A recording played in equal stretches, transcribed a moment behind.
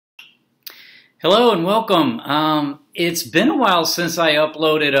Hello and welcome. It's been a while since I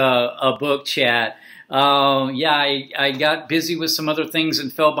uploaded a book chat. I got busy with some other things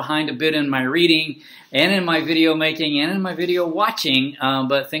and fell behind a bit in my reading and in my video making and in my video watching,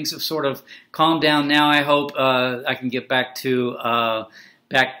 but things have sort of calmed down now. I hope I can get back to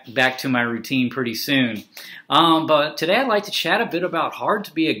my routine pretty soon. But today I'd like to chat a bit about Hard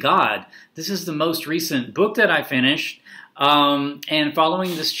to Be a God. This is the most recent book that I finished. And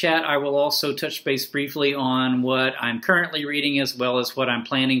following this chat, I will also touch base briefly on what I'm currently reading as well as what I'm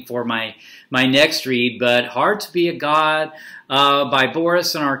planning for my next read. But Hard to Be a God by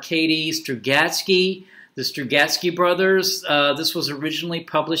Boris and Arkady Strugatsky, the Strugatsky brothers. This was originally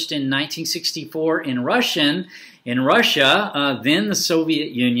published in 1964 in Russia, then the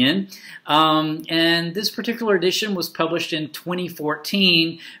Soviet Union. And this particular edition was published in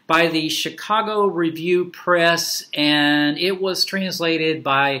 2014 by the Chicago Review Press, and it was translated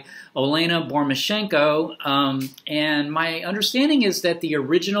by Olena Bormashenko. And my understanding is that the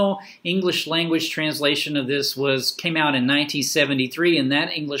original English language translation of this came out in 1973, and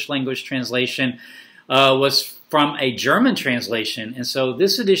that English language translation was from a German translation. And so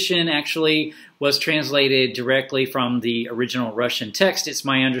this edition actually was translated directly from the original Russian text, it's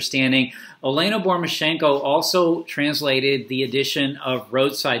my understanding. Olena Bormashenko also translated the edition of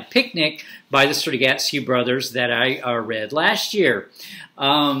Roadside Picnic by the Strugatsky brothers that I read last year,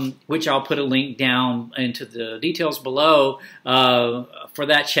 which I'll put a link down into the details below for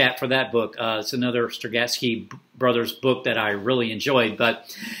that chat, for that book. It's another Strugatsky brothers book that I really enjoyed.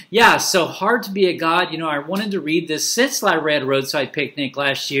 But yeah, so Hard to Be a God. You know, I wanted to read this since I read Roadside Picnic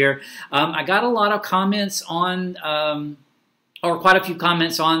last year. I got a lot of comments on or quite a few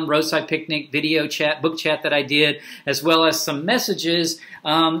comments on Roadside Picnic video chat, book chat that I did, as well as some messages,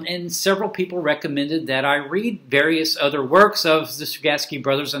 and several people recommended that I read various other works of the Strugatsky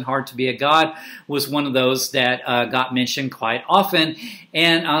brothers, and Hard to Be a God was one of those that got mentioned quite often.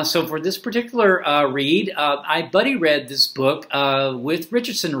 And so for this particular read, I buddy read this book with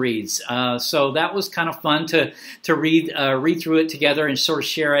Richardson Reads. So that was kind of fun to read through it together and sort of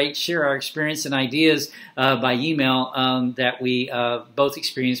share our experience and ideas by email that we both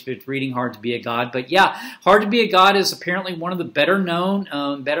experienced with reading Hard to Be a God. But yeah, Hard to Be a God is apparently one of the better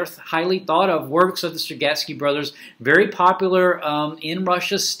known, better highly thought of works of the Strugatsky brothers. Very popular in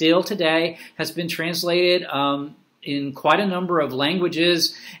Russia still today, has been translated in quite a number of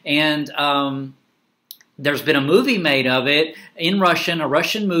languages, and there's been a movie made of it in Russian, a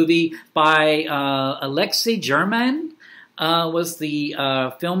Russian movie by Alexei German. Was the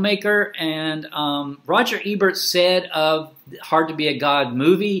filmmaker, and Roger Ebert said of Hard to Be a God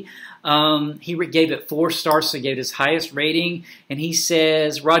movie, he gave it 4 stars, so he gave it his highest rating, and he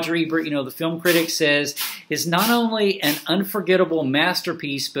says, Roger Ebert, you know, the film critic, says, is not only an unforgettable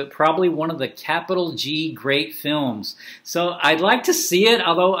masterpiece, but probably one of the capital G great films. So I'd like to see it,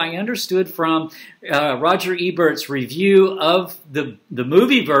 although I understood from Roger Ebert's review of the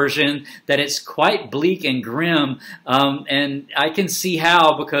movie version that it's quite bleak and grim, and I can see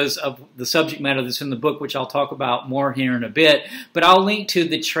how because of the subject matter that's in the book, which I'll talk about more here in a bit. But I'll link to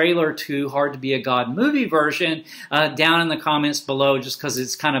the trailer to Hard to Be a God movie version down in the comments below, just because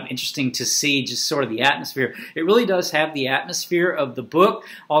it's kind of interesting to see just sort of the atmosphere. It really does have the atmosphere of the book,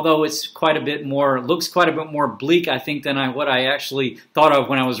 although it's quite a bit more, looks quite a bit more bleak, I think, than what I actually thought of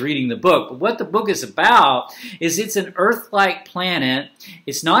when I was reading the book. But what the book is about is it's an Earth-like planet.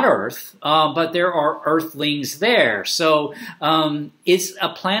 It's not Earth, but there are Earthlings there. So it's a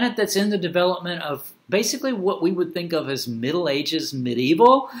planet that's in the development of basically what we would think of as Middle Ages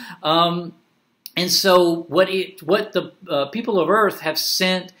medieval. And so what the people of Earth have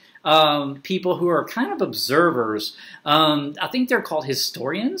sent people who are kind of observers. I think they're called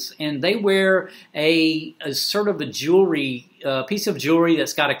historians, and they wear a sort of a jewelry, piece of jewelry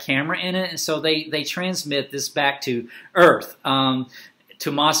that's got a camera in it, and so they transmit this back to Earth.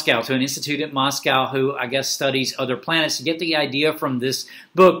 To Moscow, to an institute at Moscow who, I guess, studies other planets, to get the idea from this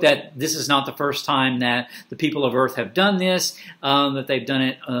book that this is not the first time that the people of Earth have done this, that they've done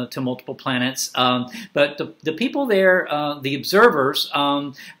it to multiple planets. But the people there, the observers,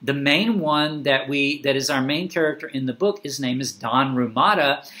 the main one that is our main character in the book, his name is Don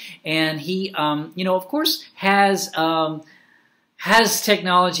Rumata, and he, you know, of course, has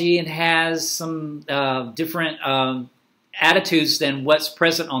technology and has some different attitudes than what's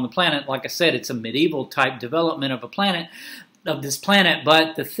present on the planet. Like I said, it's a medieval type development of this planet,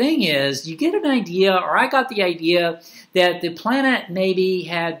 but the thing is, you get an idea, or I got the idea, that the planet maybe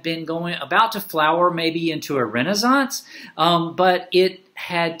had been about to flower maybe into a renaissance, but it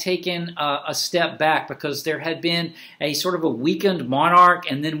had taken a step back because there had been a sort of a weakened monarch,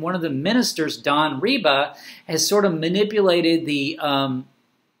 and then one of the ministers, Don Riba, has sort of manipulated the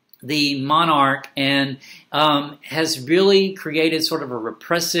monarch and has really created sort of a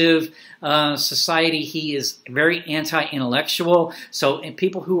repressive society. He is very anti-intellectual. So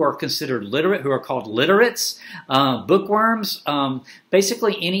people who are considered literate, who are called literates, bookworms,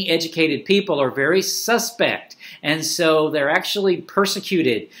 basically any educated people are very suspect. And so they're actually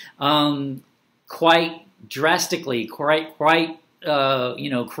persecuted quite drastically, quite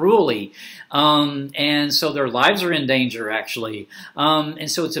cruelly, and so their lives are in danger, actually. And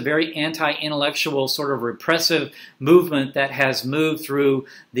so it's a very anti-intellectual, sort of repressive movement that has moved through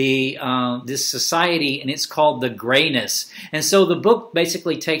this society, and it's called the Grayness. And so the book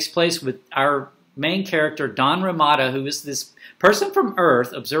basically takes place with our main character, Don Ramada, who is this person from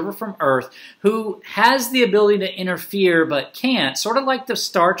Earth, observer from Earth, who has the ability to interfere but can't, sort of like the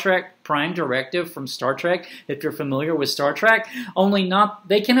Star Trek Prime Directive from Star Trek, if you're familiar with Star Trek, only not,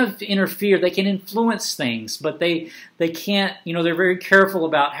 they can interfere, they can influence things, but they can't, they're very careful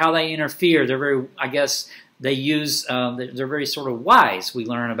about how they interfere. They're very, I guess, they use, they're very sort of wise. We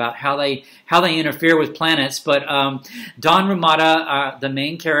learn about how they interfere with planets. But Don Ramada, the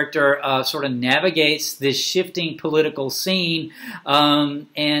main character, sort of navigates this shifting political scene and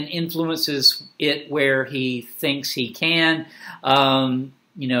influences it where he thinks he can.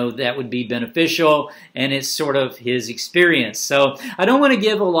 That would be beneficial, and it's sort of his experience. So I don't want to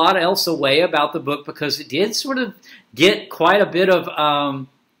give a lot else away about the book because it did sort of get quite a bit of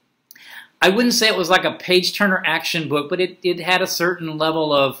I wouldn't say it was like a page-turner action book, but it had a certain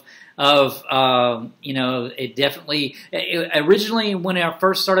level of it definitely, originally when I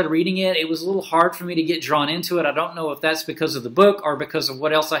first started reading it, it was a little hard for me to get drawn into it. I don't know if that's because of the book or because of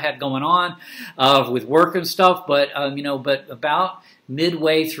what else I had going on with work and stuff, but but about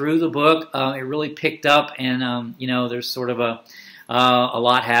midway through the book, it really picked up, and there's sort of a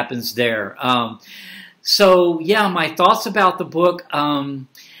lot happens there. So yeah, my thoughts about the book.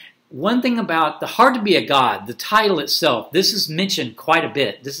 One thing about The Hard to Be a God, the title itself, this is mentioned quite a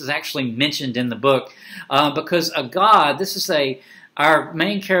bit. This is actually mentioned in the book because a god, our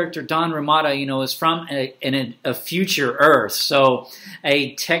main character, Don Ramada, is from a future Earth. So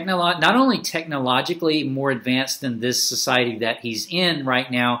not only technologically more advanced than this society that he's in right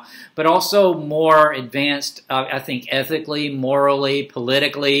now, but also more advanced, I think, ethically, morally,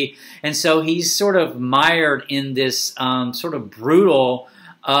 politically. And so he's sort of mired in this sort of brutal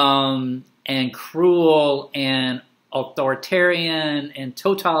and cruel and authoritarian and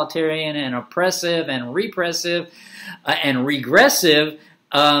totalitarian and oppressive and repressive and regressive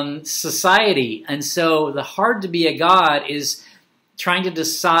society. And so the hard to be a god is trying to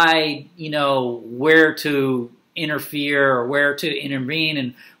decide, where to interfere or where to intervene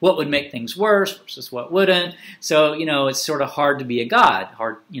and what would make things worse versus what wouldn't. So, it's sort of hard to be a god.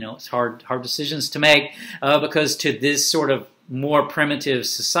 It's hard decisions to make because to this sort of more primitive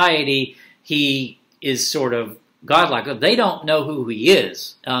society, he is sort of godlike. They don't know who he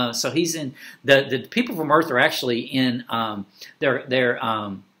is. So he's in the people from Earth are actually in they're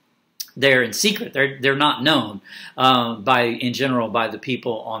in secret. They're not known in general by the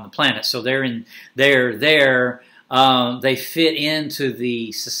people on the planet. So they're there. They fit into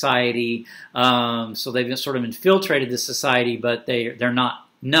the society. So they've sort of infiltrated the society, but they're not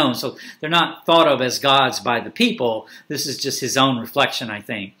known. So they're not thought of as gods by the people. This is just his own reflection, I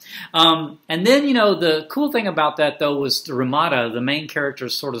think. And then, the cool thing about that, though, was the Ramada, the main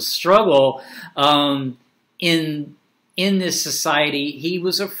character's sort of struggle in this society. He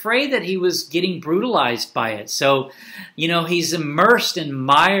was afraid that he was getting brutalized by it. So, he's immersed and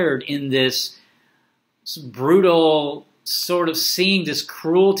mired in this brutal sort of seeing this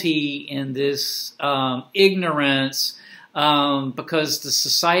cruelty and this ignorance because the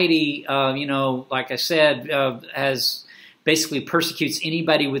society, like I said, basically persecutes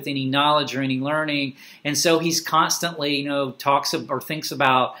anybody with any knowledge or any learning. And so he's constantly, talks or thinks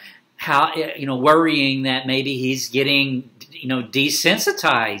about how, worrying that maybe he's getting,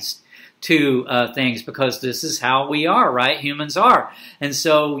 desensitized to things because this is how we are, right? Humans are. And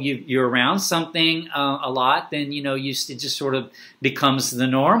so you're around something a lot, then, it just sort of becomes the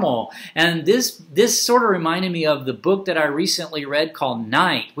normal. And this sort of reminded me of the book that I recently read called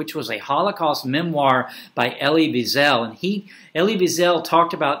Night, which was a Holocaust memoir by Elie Wiesel. And Elie Wiesel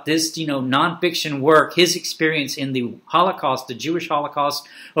talked about this, nonfiction work, his experience in the Holocaust, the Jewish Holocaust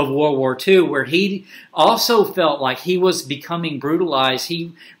of World War II, where he also felt like he was becoming brutalized.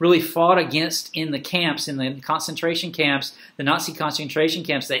 He really fought against in the camps, in the concentration camps, the Nazi concentration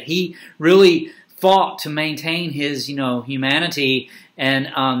camps, that he really fought to maintain his, humanity and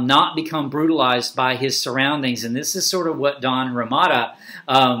not become brutalized by his surroundings. And this is sort of what Don Ramada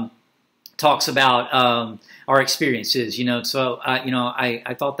talks about our experiences. So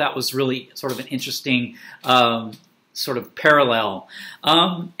I thought that was really sort of an interesting sort of parallel.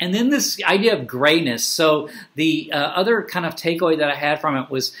 And then this idea of grayness. So the other kind of takeaway that I had from it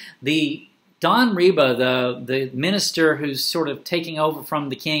was Don Reba, the minister who's sort of taking over from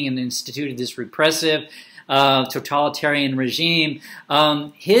the king and instituted this repressive totalitarian regime,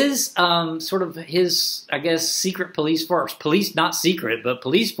 his I guess, secret police force, not secret, but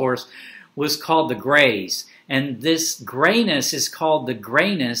police force, was called the Greys. And this grayness is called the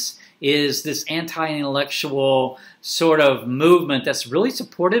grayness, is this anti-intellectual sort of movement that's really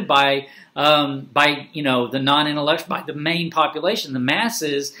supported by the non-intellectual, by the main population, the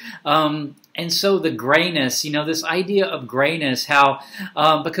masses. And so the grayness, this idea of grayness, how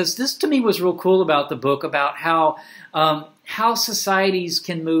because this to me was real cool about the book, about how societies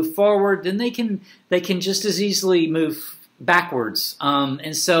can move forward, then they can just as easily move backwards.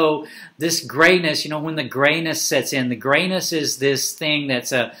 And so this grayness, when the grayness sets in, the grayness is this thing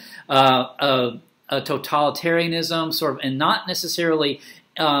that's a totalitarianism, sort of, and not necessarily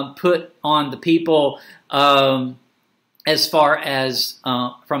put on the people as far as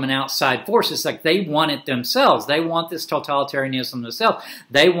from an outside force. It's like they want it themselves. They want this totalitarianism themselves.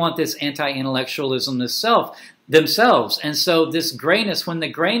 They want this anti-intellectualism themselves. And so this grayness, when the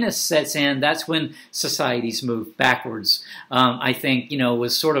grayness sets in, that's when societies move backwards, I think,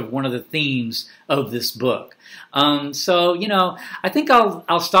 was sort of one of the themes of this book. So, I think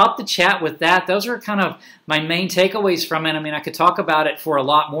I'll stop the chat with that. Those are kind of my main takeaways from it. I mean, I could talk about it for a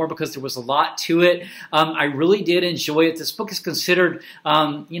lot more because there was a lot to it. I really did enjoy it. This book is considered,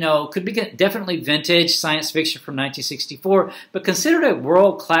 could be definitely vintage science fiction from 1964, but considered a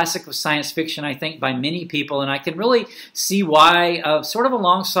world classic of science fiction, I think, by many people. And I can really see why, sort of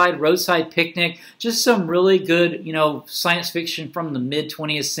alongside Roadside Picnic, just some really good, science fiction from the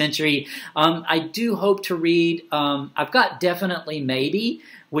mid-20th century. I do hope to read, I've got Definitely Maybe,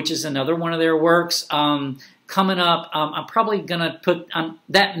 which is another one of their works, coming up. I'm probably going to put,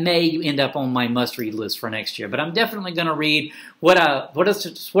 that may end up on my must-read list for next year, but I'm definitely going to read what are the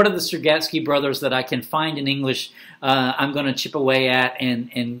Strugatsky brothers that I can find in English. I'm going to chip away at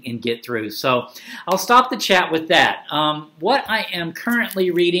and get through. So I'll stop the chat with that. What I am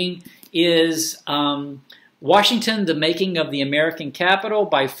currently reading is Washington, The Making of the American Capital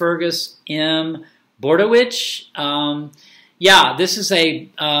by Fergus M. Bordewich. Yeah, this is a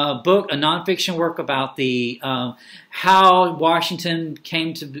book, a nonfiction work about the how Washington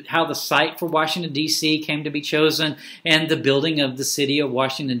came to, how the site for Washington, D.C. came to be chosen, and the building of the city of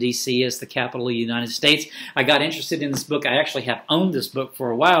Washington, D.C. as the capital of the United States. I got interested in this book. I actually have owned this book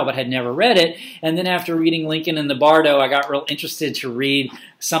for a while, but had never read it. And then after reading Lincoln and the Bardo, I got real interested to read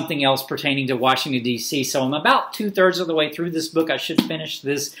something else pertaining to Washington, D.C. So I'm about 2/3 of the way through this book. I should finish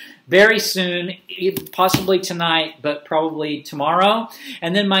this very soon, possibly tonight, but probably tomorrow.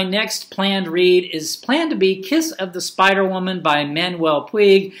 And then my next planned read is planned to be Kiss of the Spider-Woman by Manuel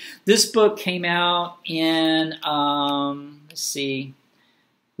Puig. This book came out in, let's see,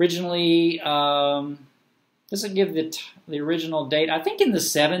 originally, doesn't give the original date. I think in the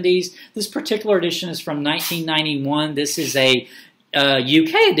 70s. This particular edition is from 1991. This is a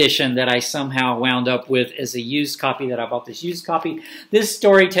UK edition that I somehow wound up with as a used copy, that I bought this used copy. This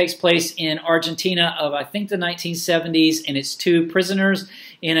story takes place in Argentina of, I think, the 1970s, and it's two prisoners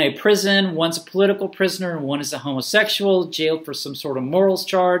in a prison. One's a political prisoner and one is a homosexual, jailed for some sort of morals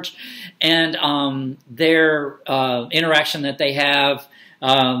charge, and their interaction that they have,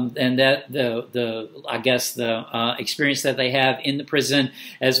 and that I guess the experience that they have in the prison,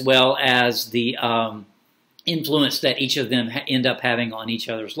 as well as the influence that each of them end up having on each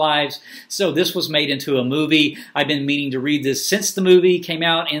other's lives. So this was made into a movie. I've been meaning to read this since the movie came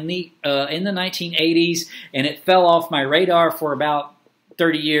out in the 1980s, and it fell off my radar for about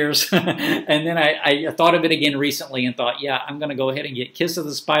 30 years. And then I thought of it again recently and thought, yeah, I'm going to go ahead and get Kiss of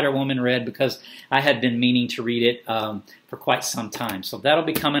the Spider-Woman read, because I had been meaning to read it for quite some time. So that'll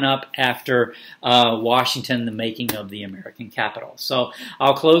be coming up after Washington, The Making of the American Capital. So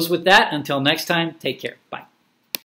I'll close with that. Until next time, take care. Bye.